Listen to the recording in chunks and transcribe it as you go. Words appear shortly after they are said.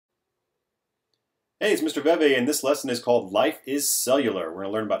Hey, it's Mr. Veve, and this lesson is called Life is Cellular. We're going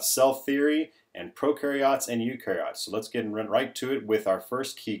to learn about cell theory and prokaryotes and eukaryotes. So let's get right to it with our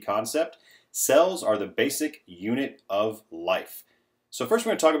first key concept. Cells are the basic unit of life. So first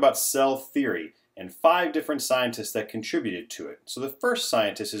we're going to talk about cell theory and 5 different scientists that contributed to it. So the first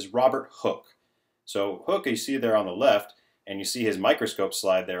scientist is Robert Hooke. So Hooke, you see there on the left, and you see his microscope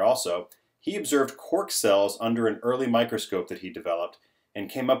slide there also. He observed cork cells under an early microscope that he developed and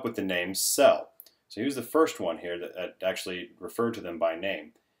came up with the name cell. So he was the first one here that actually referred to them by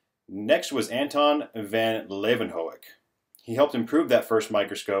name. Next was Anton van Leeuwenhoek. He helped improve that first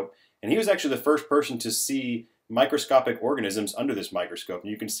microscope, and he was actually the first person to see microscopic organisms under this microscope.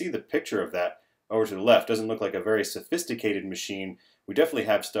 And you can see the picture of that over to the left. Doesn't look like a very sophisticated machine. We definitely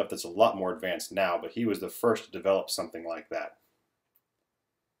have stuff that's a lot more advanced now, but he was the first to develop something like that.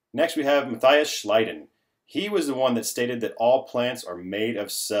 Next we have Matthias Schleiden. He was the one that stated that all plants are made of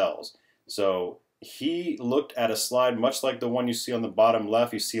cells. So he looked at a slide much like the one you see on the bottom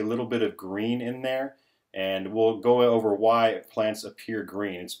left. You see a little bit of green in there, and we'll go over why plants appear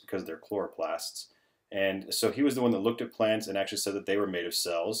green. It's because they're chloroplasts. And so he was the one that looked at plants and actually said that they were made of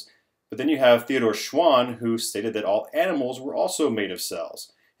cells. But then you have Theodor Schwann, who stated that all animals were also made of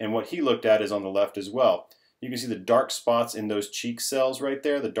cells. And what he looked at is on the left as well. You can see the dark spots in those cheek cells right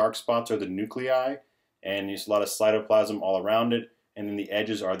there. The dark spots are the nuclei, and there's a lot of cytoplasm all around it. And then the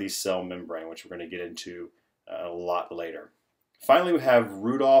edges are the cell membrane, which we're going to get into a lot later. Finally, we have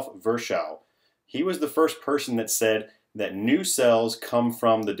Rudolph Virchow. He was the first person that said that new cells come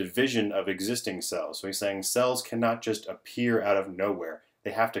from the division of existing cells. So he's saying cells cannot just appear out of nowhere.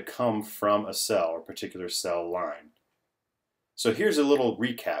 They have to come from a cell or a particular cell line. So here's a little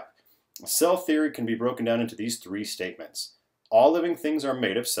recap. Cell theory can be broken down into these 3 statements. All living things are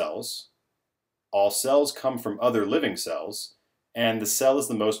made of cells. All cells come from other living cells. And the cell is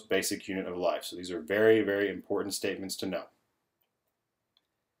the most basic unit of life. So these are very, very important statements to know.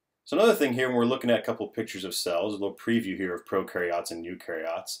 So another thing here, when we're looking at a couple of pictures of cells, a little preview here of prokaryotes and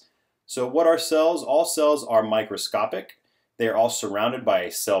eukaryotes. So what are cells? All cells are microscopic. They are all surrounded by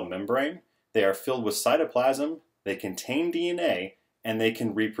a cell membrane. They are filled with cytoplasm. They contain DNA, and they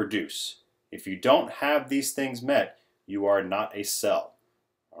can reproduce. If you don't have these things met, you are not a cell.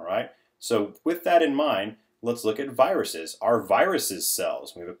 All right? So with that in mind, let's look at viruses. Are viruses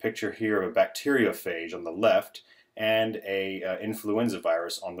cells? We have a picture here of a bacteriophage on the left and a influenza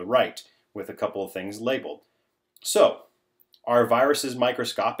virus on the right with a couple of things labeled. So, are viruses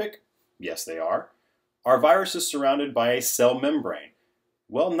microscopic? Yes, they are. Are viruses surrounded by a cell membrane?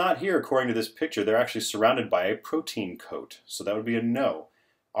 Well, not here according to this picture. They're actually surrounded by a protein coat, so that would be a no.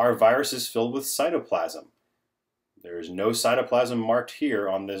 Are viruses filled with cytoplasm? There is no cytoplasm marked here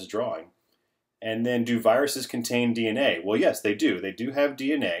on this drawing. And then, do viruses contain DNA? Well, yes, they do. They do have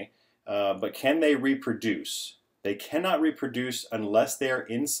DNA, but can they reproduce? They cannot reproduce unless they are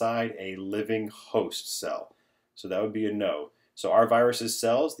inside a living host cell. So that would be a no. So are viruses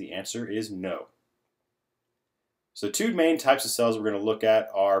cells? The answer is no. So 2 main types of cells we're going to look at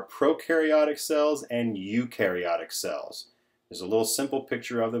are prokaryotic cells and eukaryotic cells. There's a little simple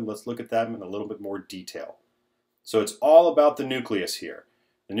picture of them. Let's look at them in a little bit more detail. So it's all about the nucleus here.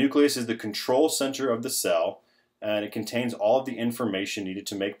 The nucleus is the control center of the cell, and it contains all of the information needed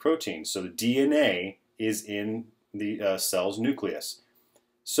to make proteins. So the DNA is in the cell's nucleus.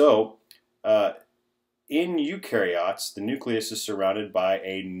 So in eukaryotes, the nucleus is surrounded by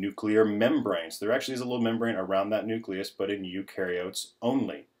a nuclear membrane. So there actually is a little membrane around that nucleus, but in eukaryotes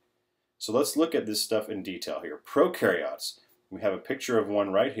only. So let's look at this stuff in detail here. Prokaryotes. We have a picture of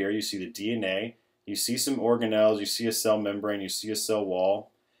one right here. You see the DNA. You see some organelles. You see a cell membrane. You see a cell wall.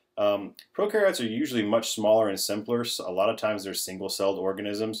 Prokaryotes are usually much smaller and simpler. So a lot of times they're single-celled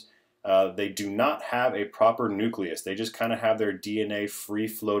organisms. They do not have a proper nucleus. They just kind of have their DNA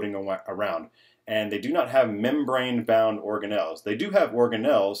free-floating around. And they do not have membrane-bound organelles. They do have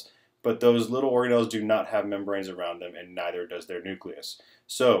organelles, but those little organelles do not have membranes around them, and neither does their nucleus.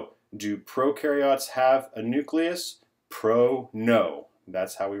 So, do prokaryotes have a nucleus? No.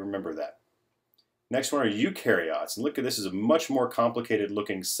 That's how we remember that. Next one are eukaryotes. And look at this, is a much more complicated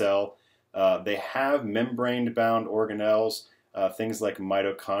looking cell. They have membrane-bound organelles, things like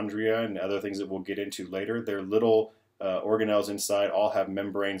mitochondria and other things that we'll get into later. Their little organelles inside all have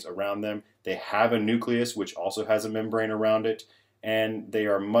membranes around them. They have a nucleus which also has a membrane around it, and they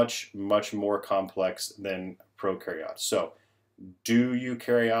are much, much more complex than prokaryotes. So, do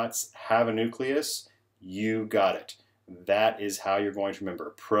eukaryotes have a nucleus? You got it. That is how you're going to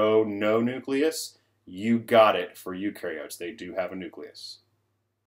remember. No nucleus. You got it for eukaryotes. They do have a nucleus.